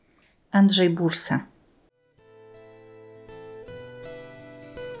Andrzej Bursa.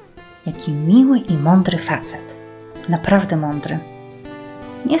 Jaki miły i mądry facet. Naprawdę mądry.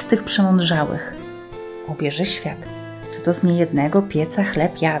 Nie z tych przemądrzałych. Obierze świat, co to z niejednego pieca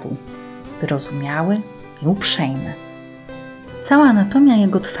chleb jadł. Wyrozumiały i uprzejmy. Cała anatomia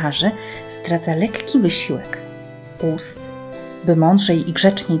jego twarzy zdradza lekki wysiłek. Ust, by mądrzej i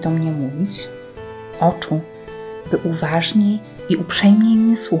grzeczniej do mnie mówić. Oczu, by uważniej i uprzejmniej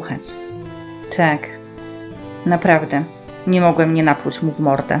mnie słuchać. Tak, naprawdę, nie mogłem nie napluć mu w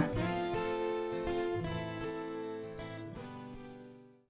mordę.